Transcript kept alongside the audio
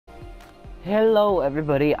Hello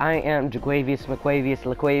everybody, I am Jaquavius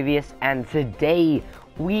McQuavius, and today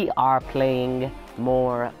we are playing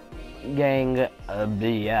more Gang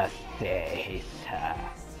BS.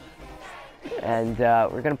 And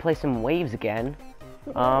we're gonna play some waves again.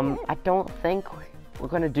 I don't think we're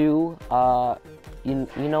gonna do, you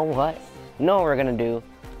know what? You know what we're gonna do?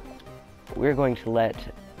 We're going to let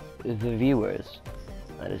the viewers,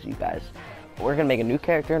 that is you guys, we're gonna make a new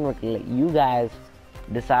character and we're gonna let you guys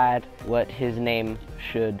decide what his name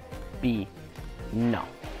should be. No.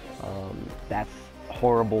 That's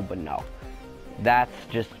horrible, but no. That's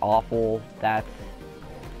just awful. That's...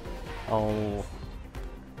 Oh.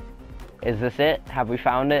 Is this it? Have we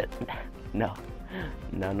found it? No.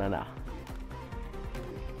 No.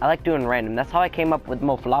 I like doing random. That's how I came up with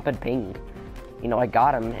Mo Flopped Ping. You know, I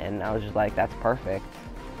got him, and I was just like, that's perfect.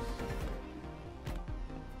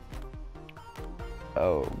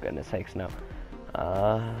 Oh, goodness sakes, no.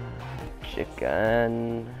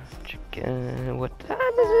 Chicken, what time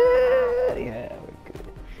is it? Yeah, we're good.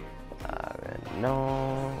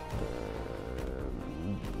 No,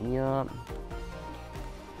 yup.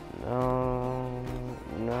 No.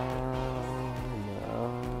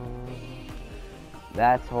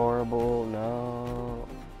 That's horrible, no.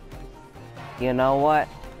 You know what?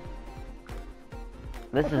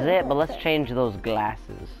 This is it, but let's change those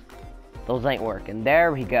glasses. Those ain't working.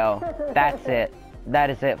 There we go. That's it.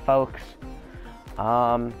 That is it, folks.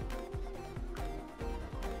 I'll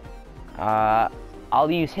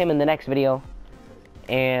use him in the next video,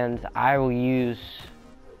 and I will use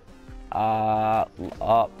and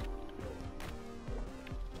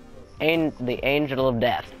the Angel of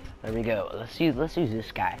Death. There we go. Let's use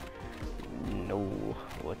this guy. No,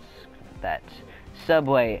 what's that?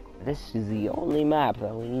 Subway. This is the only map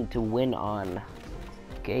that we need to win on.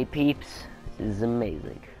 Okay, peeps, this is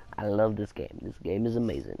amazing. I love this game. This game is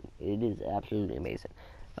amazing. It is absolutely amazing.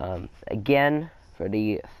 Again, for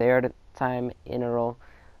the third time in a row,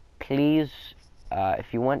 please,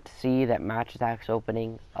 if you want to see that match attacks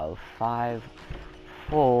opening of 5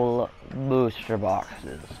 full booster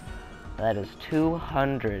boxes, that is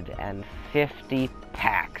 250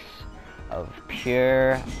 packs of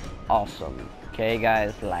pure awesome. Okay,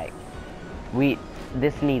 guys, like,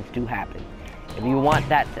 this needs to happen. If you want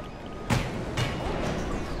that to...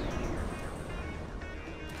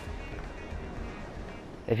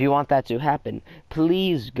 If you want that to happen,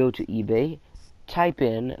 please go to eBay, type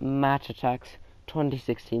in Match Attacks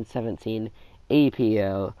 2016-17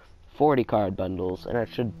 APL 40 card bundles, and it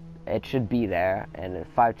should be there, and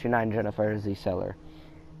 529 Jennifer is the seller.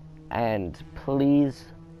 And please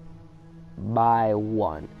buy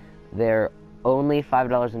one. They're only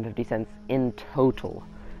 $5.50 in total.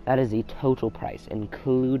 That is the total price,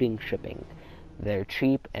 including shipping. They're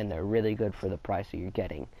cheap, and they're really good for the price that you're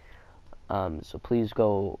getting. So please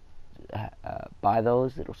go buy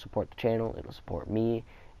those. It'll support the channel, it'll support me,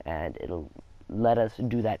 and it'll let us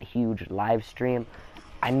do that huge live stream.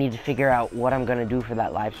 I need to figure out what I'm going to do for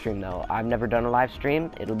that live stream, though. I've never done a live stream.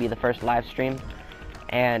 It'll be the first live stream.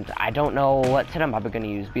 And I don't know what setup I'm going to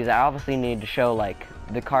use, because I obviously need to show, like,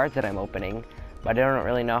 the cards that I'm opening. But I don't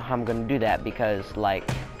really know how I'm going to do that, because, like...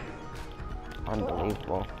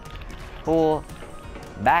 Unbelievable. Fool.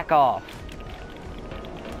 Back off.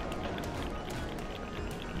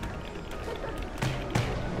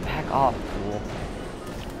 Back off, fool.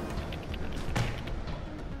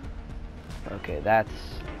 Okay, that's...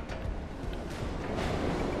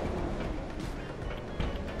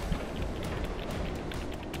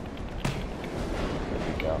 There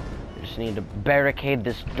we go. Just need to barricade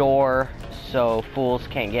this door so fools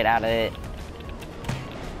can't get out of it.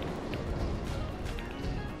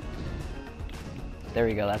 There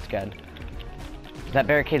we go, that's good. That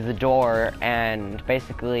barricades the door, and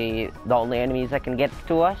basically the only enemies that can get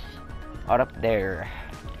to us are up there.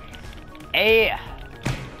 Hey!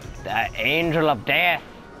 The Angel of Death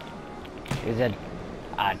is a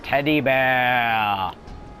teddy bear.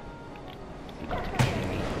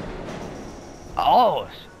 Oh!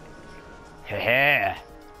 Heh.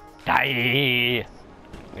 Die!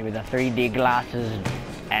 Maybe the 3D glasses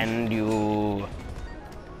and you...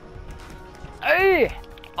 Hey!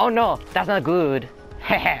 Oh no, that's not good.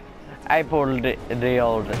 I pulled the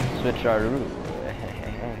old switcheroo.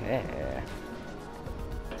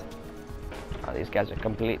 Oh, these guys are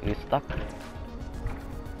completely stuck.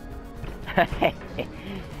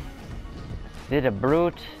 Did a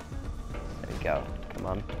brute. There we go. Come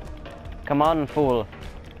on. Come on, fool.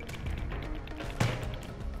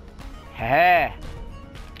 Hey!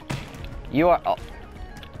 You are... Oh.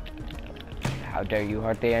 How dare you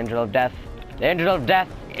hurt the Angel of Death? The Angel of Death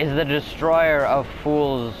is the destroyer of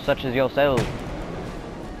fools such as yourself.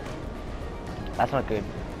 That's not good.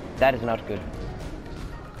 That is not good.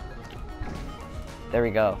 There we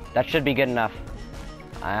go. That should be good enough.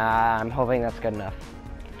 I'm hoping that's good enough.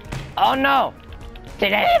 Oh no!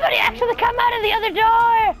 Did anybody actually come out of the other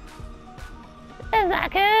door? That's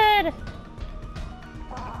not good.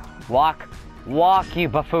 Walk. Walk, you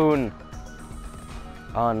buffoon.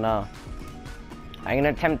 Oh no. I'm gonna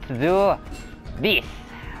attempt to do this.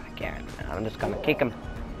 I can't. I'm just gonna kick him.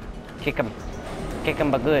 Kick him. Kick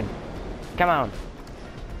him, but good. Come on.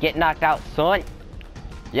 Get knocked out, son.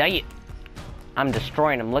 Yeah. I'm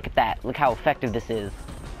destroying him. Look at that. Look how effective this is.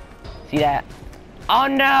 See that? Oh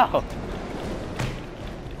no!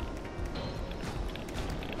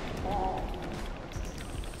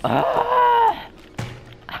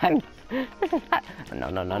 I'm. This is not.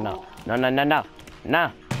 No.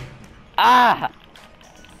 No. Ah!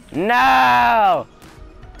 No!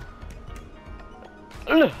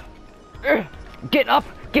 Get up!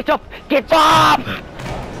 Get up! Get up!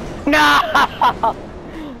 No!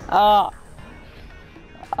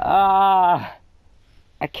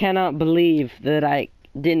 I cannot believe that I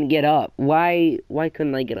didn't get up. Why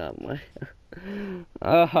couldn't I get up?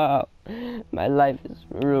 My life is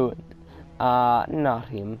ruined. Not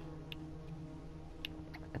him.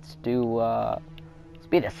 Let's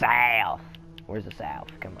be the South. Where's the South?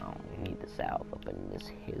 Come on, we need the South up in this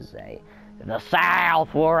hizzy. The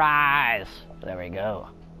South will rise. There we go.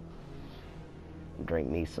 Drink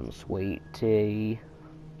me some sweet tea.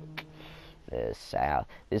 The South.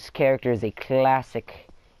 This character is a classic,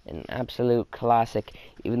 an absolute classic.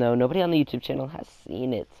 Even though nobody on the YouTube channel has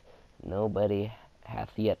seen it, nobody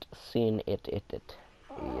hath yet seen it.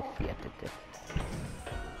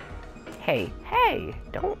 Hey!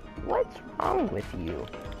 Don't. What's wrong with you?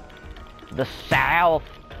 The South.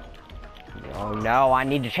 Oh no! I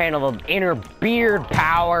need to channel the inner beard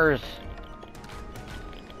powers.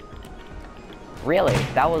 Really?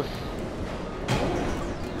 That was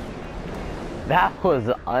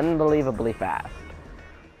unbelievably fast.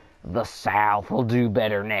 The South will do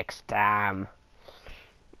better next time.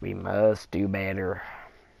 We must do better.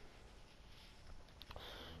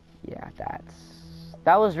 Yeah,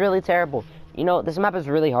 that was really terrible. You know, this map is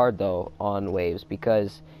really hard though on waves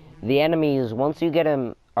because the enemies, once you get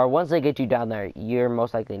them, or once they get you down there, you're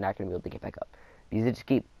most likely not going to be able to get back up. Because they just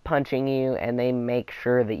keep punching you, and they make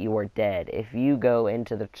sure that you are dead. If you go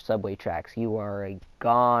into the subway tracks, you are a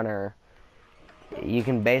goner. You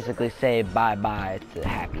can basically say bye-bye to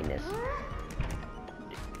happiness.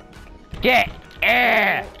 Get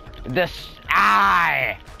this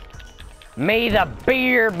eye. May the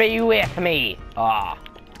beer be with me.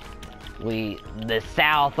 The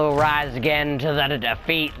South will rise again to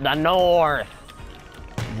defeat the North.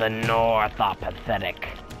 The North are pathetic.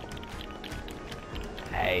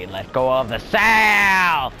 Hey, let go of the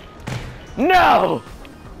South! No!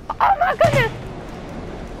 Oh my goodness!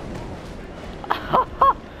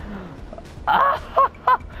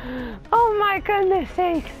 Oh my goodness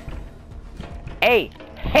sakes!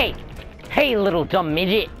 Hey, little dumb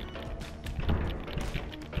midget!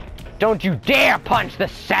 Don't you dare punch the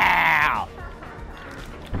South!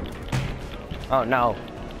 Oh no.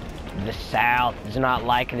 The South does not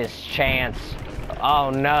like this chance. Oh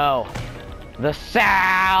no. The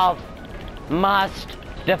South must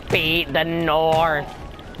defeat the North.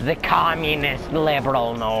 The communist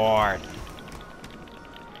liberal North.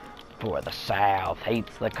 For the South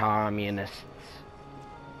hates the communists.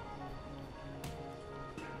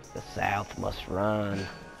 The South must run.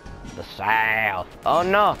 The South. Oh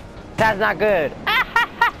no. That's not good.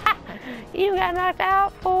 You got knocked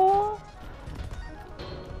out, fool.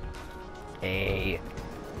 Hey,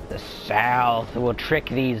 the South will trick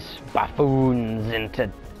these buffoons into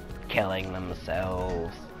killing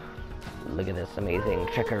themselves. Look at this amazing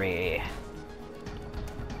trickery.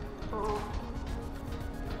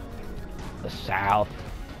 The South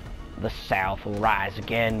will rise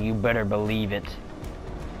again, you better believe it.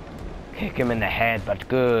 Kick him in the head, but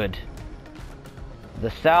good. The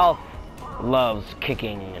South loves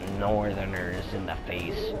kicking Northerners in the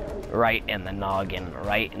face. Right in the noggin,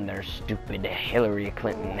 right in their stupid Hillary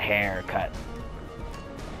Clinton haircut.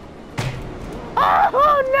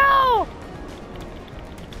 Oh no!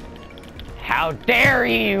 How dare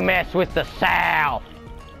you mess with the South?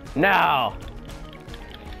 No!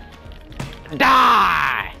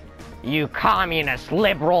 Die! You communist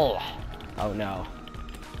liberal! Oh no.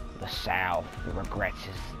 The South regrets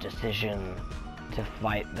his decision to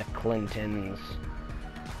fight the Clintons.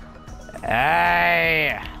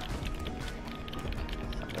 Hey!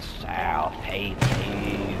 The South hates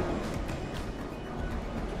you.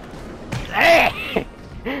 Hey!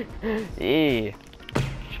 Yeah.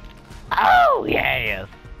 Oh, yes!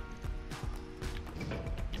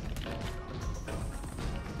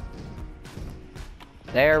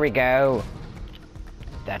 There we go.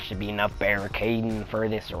 That should be enough barricading for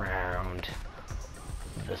this round.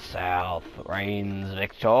 The South reigns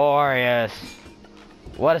victorious.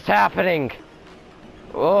 What is happening?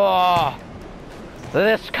 Oh!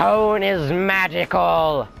 This cone is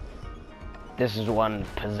magical! This is one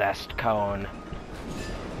possessed cone.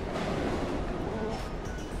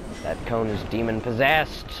 That cone is demon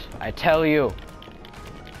possessed, I tell you.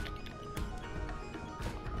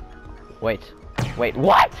 Wait,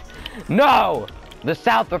 what? No! The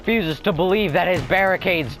South refuses to believe that his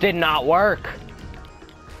barricades did not work.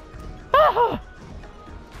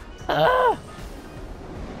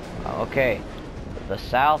 Okay. The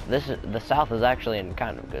South is actually in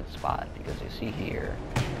kind of a good spot, because you see here,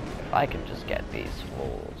 if I can just get these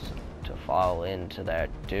fools to fall into their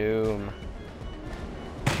doom.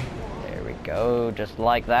 There we go, just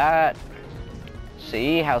like that.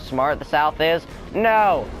 See how smart the South is?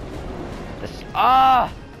 No!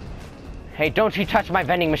 Hey, don't you touch my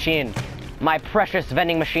vending machine. My precious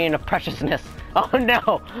vending machine of preciousness. Oh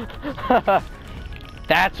no!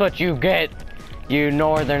 That's what you get, you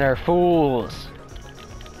northerner fools.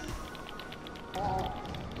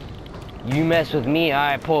 You mess with me,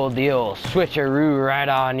 I pulled the old switcheroo right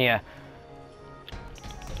on you.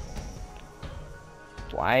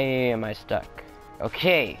 Why am I stuck?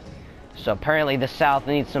 Okay, so apparently the South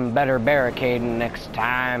needs some better barricading next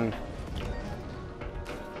time.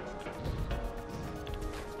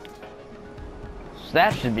 So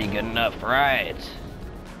that should be good enough, right?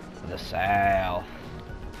 The South.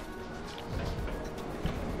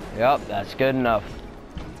 Yep, that's good enough.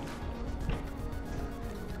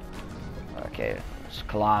 Okay, let's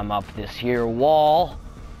climb up this here wall.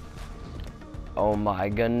 Oh my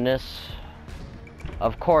goodness.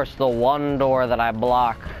 Of course, the one door that I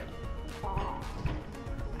block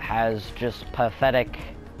has just pathetic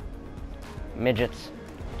midgets.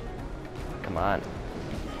 Come on.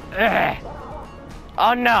 Ugh.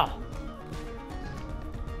 Oh no!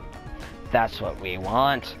 That's what we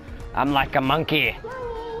want. I'm like a monkey.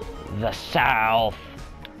 The South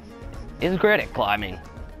is great at climbing.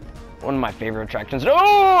 One of my favorite attractions.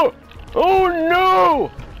 Oh! Oh no!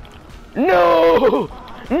 No!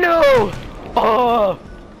 No! Oh!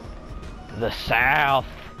 The South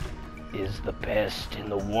is the best in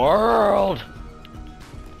the world.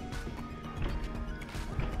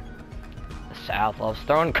 The South loves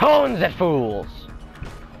throwing cones at fools.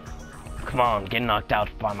 Come on, get knocked out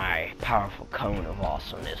by my powerful cone of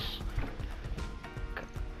awesomeness.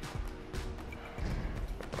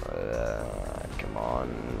 Come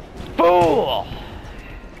on. Fool!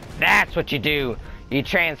 That's what you do. You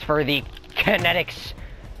transfer the kinetics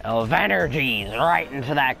of energies right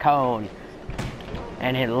into that cone,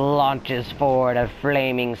 and it launches forward at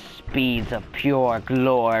flaming speeds of pure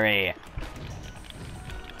glory.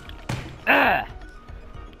 The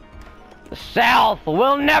South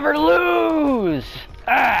will never lose!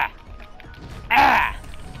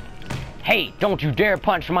 Hey, don't you dare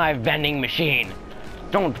punch my vending machine.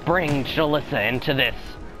 Don't bring Jalissa into this.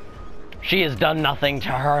 She has done nothing to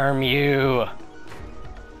harm you.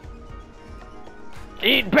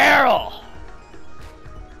 Eat barrel!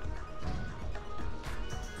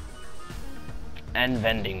 And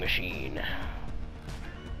vending machine.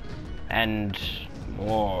 And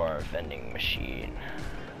more vending machine.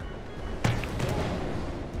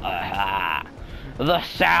 Aha! The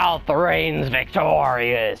South reigns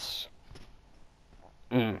victorious!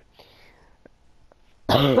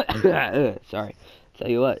 Sorry. Tell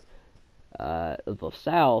you what, the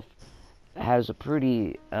South has a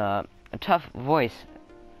pretty a tough voice.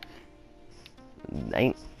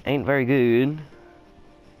 Ain't very good.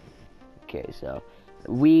 Okay, so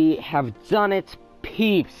we have done it,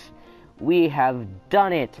 peeps. We have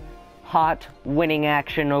done it. Hot winning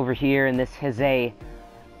action over here in this Hizay.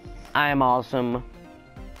 I am awesome.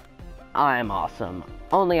 I am awesome.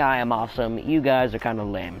 Only I am awesome. You guys are kind of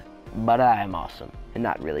lame, but I am awesome. And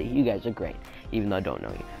not really. You guys are great, even though I don't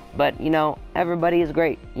know you. But, you know, everybody is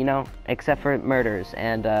great, you know, except for murderers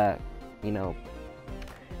and, you know,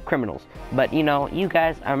 criminals. But, you know, you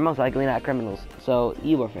guys are most likely not criminals, so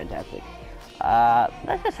you are fantastic.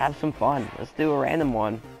 Let's just have some fun. Let's do a random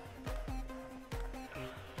one.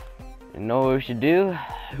 You know what we should do?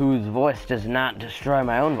 Whose voice does not destroy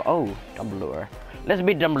my own oh, Dumbledore. Let's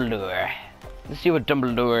be Dumbledore. Let's see what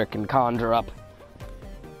Dumbledore can conjure up.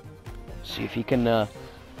 See if he can,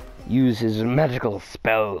 use his magical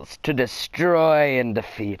spells to destroy and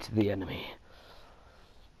defeat the enemy.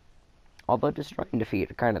 Although destroy and defeat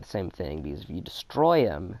are kind of the same thing, because if you destroy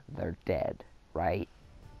them, they're dead, right?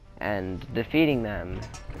 And defeating them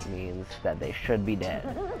means that they should be dead.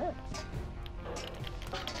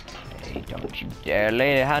 Hey, don't you dare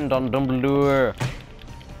lay a hand on Dumbledore!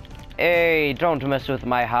 Hey, don't mess with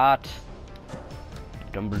my heart!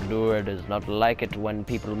 Dumbledore does not like it when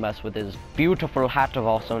people mess with his beautiful hat of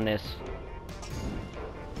awesomeness.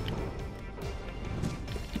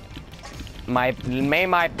 May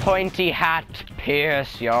my pointy hat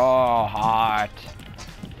pierce your heart.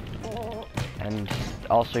 And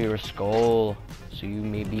also your skull, so you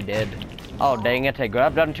may be dead. Oh, dang it, I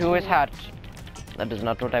grabbed onto his hat. That is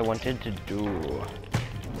not what I wanted to do.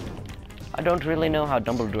 I don't really know how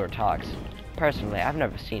Dumbledore talks. Personally, I've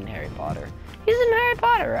never seen Harry Potter. He's in Harry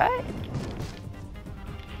Potter, right?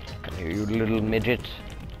 Come here, you little midget.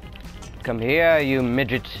 Come here, you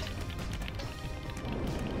midget.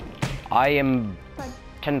 I am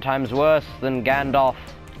 10 times worse than Gandalf.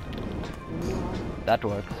 That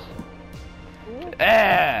works.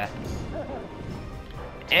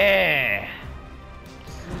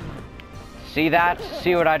 See that?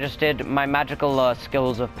 See what I just did? My magical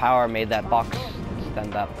skills of power made that box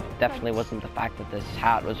stand up. Definitely wasn't the fact that this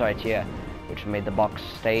hat was right here, which made the box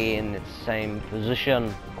stay in its same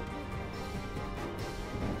position.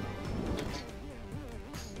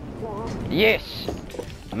 Yes!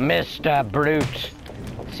 Mr. Brute!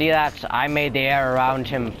 See that? I made the air around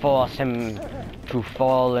him force him to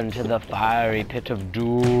fall into the fiery pit of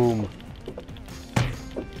doom.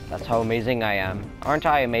 That's how amazing I am. Aren't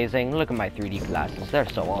I amazing? Look at my 3D glasses. They're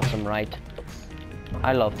so awesome, right?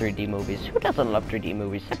 I love 3D movies. Who doesn't love 3D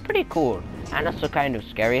movies? They're pretty cool. And also kind of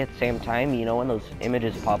scary at the same time, you know, when those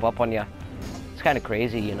images pop up on you. It's kind of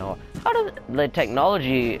crazy, you know. How does the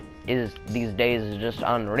technology is these days is just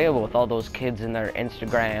unreal with all those kids and their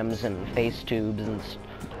Instagrams and FaceTubes and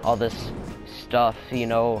all this stuff, you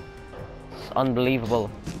know. It's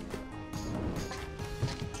unbelievable.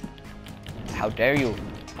 How dare you?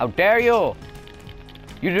 How dare you!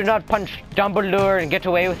 You do not punch Dumbledore and get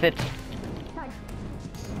away with it.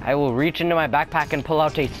 I will reach into my backpack and pull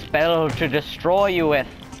out a spell to destroy you with.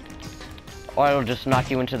 Or I will just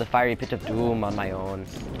knock you into the fiery pit of doom on my own.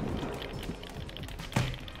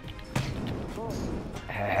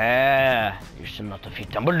 You shall not defeat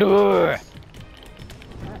Dumbledore!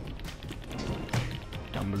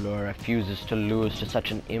 Dumbledore refuses to lose to such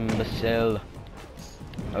an imbecile.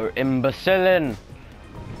 Or imbecilin!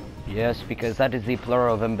 Yes, because that is the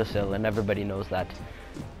plural of imbecile, and everybody knows that.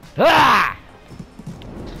 Ah!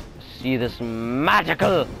 See this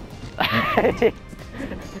magical...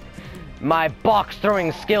 My box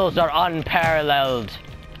throwing skills are unparalleled.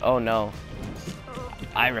 Oh no.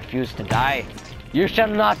 I refuse to die. You shall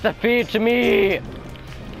not defeat me!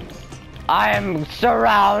 I am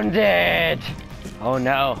surrounded! Oh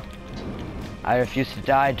no. I refuse to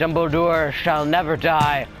die. Dumbledore shall never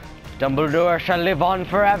die. Dumbledore shall live on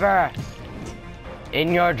forever.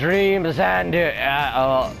 In your dreams and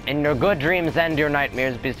in your good dreams and your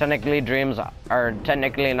nightmares, because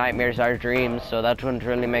technically nightmares are dreams, so that wouldn't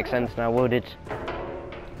really make sense now, would it?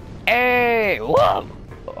 Hey! Whoa!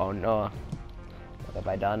 Oh no. What have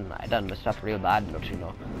I done? I done messed up real bad, don't you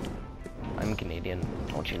know? I'm Canadian,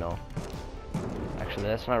 don't you know? Actually,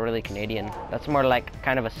 that's not really Canadian. That's more like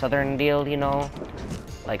kind of a southern deal, you know?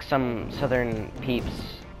 Like some southern peeps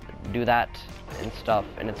do that and stuff,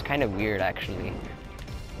 and it's kind of weird actually.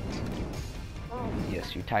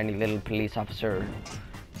 Yes, you tiny little police officer.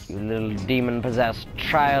 You little demon-possessed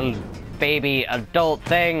child, baby, adult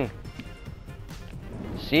thing.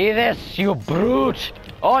 See this, you brute!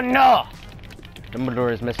 Oh no!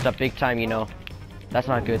 Dumbledore is messed up big time, you know. That's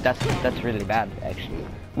not good. That's really bad, actually.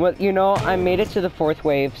 Well, you know, I made it to the 4th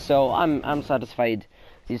wave, so I'm satisfied.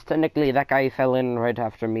 Because technically that guy fell in right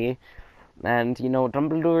after me. And, you know,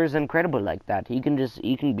 Dumbledore is incredible like that. He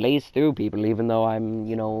can blaze through people, even though I'm,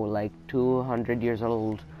 you know, like 200 years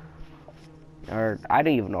old. Or, I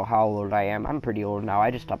don't even know how old I am. I'm pretty old now.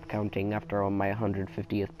 I just stopped counting after my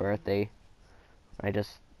 150th birthday. I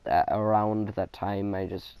just, around that time, I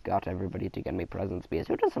just got everybody to get me presents. Because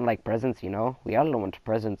who doesn't like presents, you know? We all want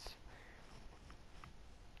presents.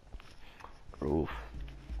 Oof.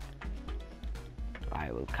 I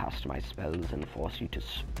will cast my spells and force you to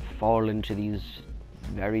fall into these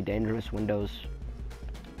very dangerous windows.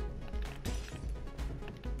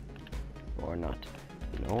 Or not.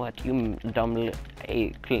 You know what, you dumb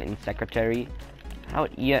clean secretary. How,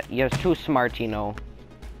 you're too smart, you know.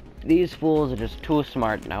 These fools are just too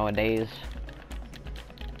smart nowadays.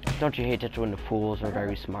 Don't you hate it when the fools are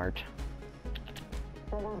very smart?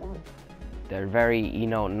 They're very, you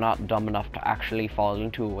know, not dumb enough to actually fall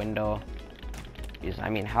into a window. Jeez, I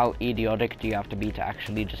mean, how idiotic do you have to be to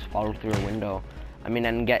actually just fall through a window? I mean,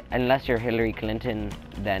 unless you're Hillary Clinton,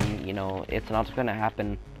 then, you know, it's not gonna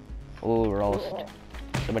happen. Ooh, roast.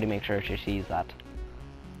 Somebody make sure she sees that.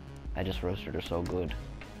 I just roasted her so good,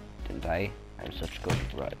 didn't I? I have such good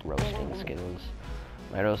roasting skills.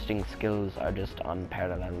 My roasting skills are just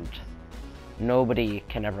unparalleled. Nobody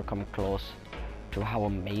can ever come close to how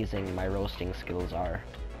amazing my roasting skills are.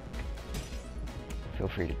 Feel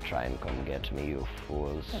free to try and come get me, you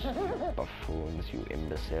fools, you buffoons, you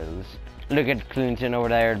imbeciles. Look at Clinton over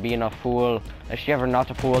there being a fool. Is she ever not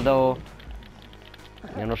a fool though?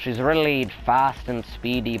 You know, she's really fast and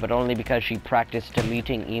speedy, but only because she practiced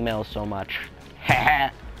deleting emails so much. Heh.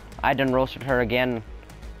 I done roasted her again.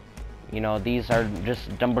 You know, these are just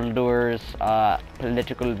Dumbledore's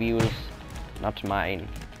political views, not mine.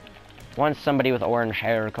 Once somebody with orange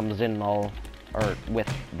hair comes in,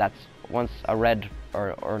 once a red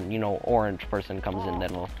or you know, orange person comes in,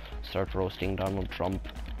 then we'll start roasting Donald Trump.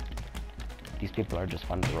 These people are just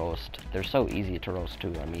fun to roast. They're so easy to roast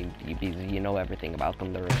too. I mean, you know everything about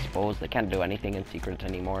them. They're exposed. They can't do anything in secret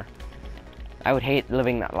anymore. I would hate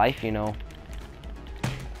living that life, you know.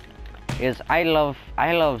 Because I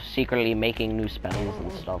love secretly making new spells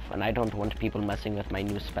and stuff, and I don't want people messing with my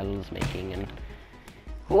new spells making, and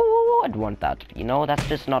who would want that? You know, that's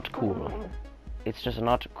just not cool. It's just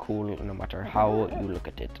not cool no matter how you look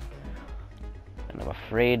at it. And I'm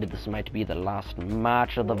afraid this might be the last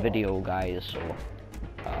match of the video, guys, so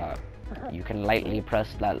you can lightly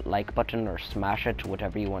press that like button or smash it,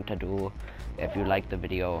 whatever you want to do if you like the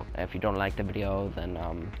video. If you don't like the video, then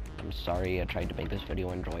I'm sorry. I tried to make this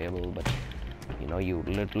video enjoyable, but you know, you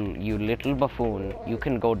little buffoon, you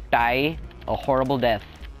can go die a horrible death.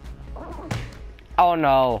 Oh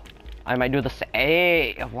no, I might do the same.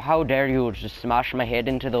 Hey, how dare you just smash my head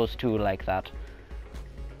into those two like that?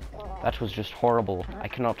 That was just horrible. I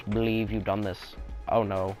cannot believe you've done this. Oh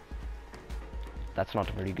no. That's not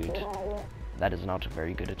very good. That is not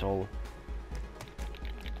very good at all.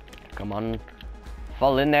 Come on.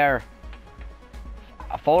 Fall in there.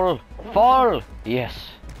 Fall. Fall! Yes.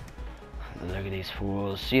 Look at these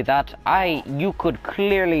fools. See that? You could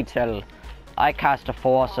clearly tell I cast a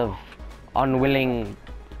force of unwilling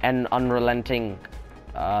and unrelenting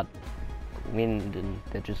wind, and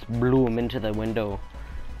that just blew him into the window.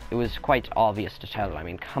 It was quite obvious to tell. I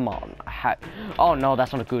mean, come on. Oh no,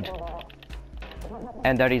 that's not good.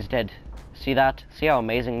 And there he's dead. See that? See how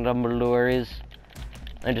amazing Dumbledore is?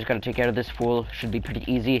 I just gotta take care of this fool. Should be pretty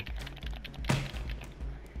easy.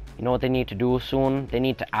 You know what they need to do soon? They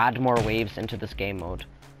need to add more waves into this game mode.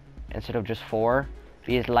 Instead of just 4.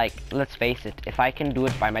 Because, like, let's face it, if I can do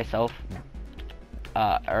it by myself,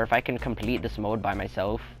 or if I can complete this mode by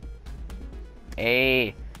myself.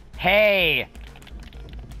 Hey! Hey!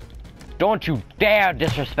 Don't you dare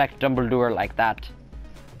disrespect Dumbledore like that.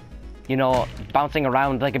 You know, bouncing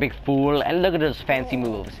around like a big fool, and look at his fancy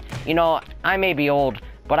moves. You know, I may be old,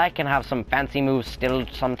 but I can have some fancy moves still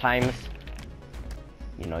sometimes.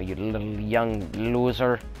 You know, you little young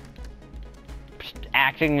loser. Just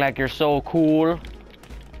acting like you're so cool.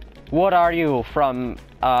 What are you, from,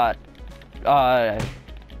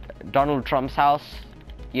 Donald Trump's house?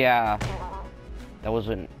 Yeah. That was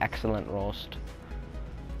an excellent roast.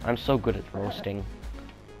 I'm so good at roasting.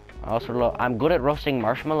 I'm good at roasting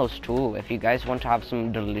marshmallows too. If you guys want to have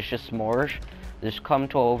some delicious s'mores, just come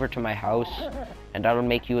over to my house, and I will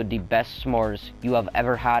make you the best s'mores you have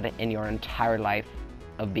ever had in your entire life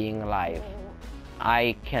of being alive.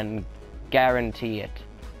 I can guarantee it.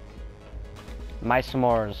 My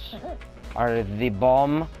s'mores are the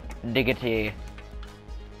bomb diggity.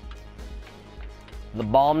 The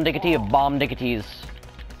bomb diggity of bomb diggities.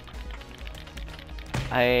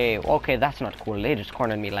 Okay, that's not cool. They just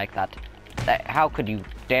cornered me like that. How could you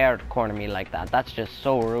dare to corner me like that? That's just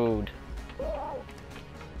so rude.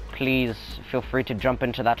 Please, feel free to jump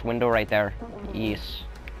into that window right there. Yes.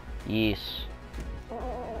 Yes.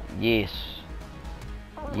 Yes.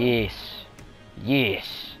 Yes.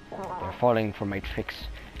 Yes. They're falling for my tricks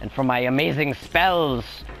and for my amazing spells.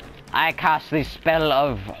 I cast the spell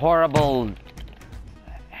of horrible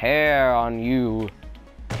hair on you.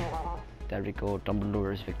 There we go.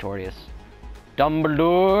 Dumbledore is victorious.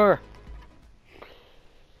 Dumbledore!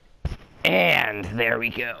 And there we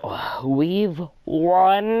go. We've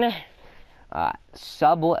won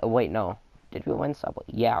Subway. Wait, no. Did we win Subway?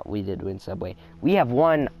 Yeah, we did win Subway. We have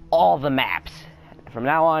won all the maps. From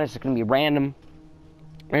now on, it's going to be random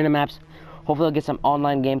maps. Hopefully I'll get some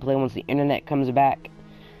online gameplay once the internet comes back.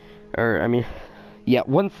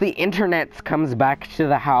 Once the internet comes back to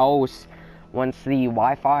the house. Once the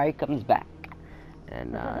Wi-Fi comes back.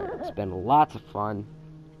 and it's been lots of fun.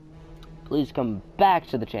 Please come back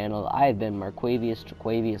to the channel. I've been Marquavius,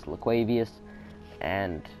 Traquavius, Laquavius,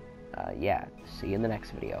 and yeah, see you in the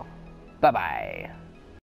next video. Bye-bye.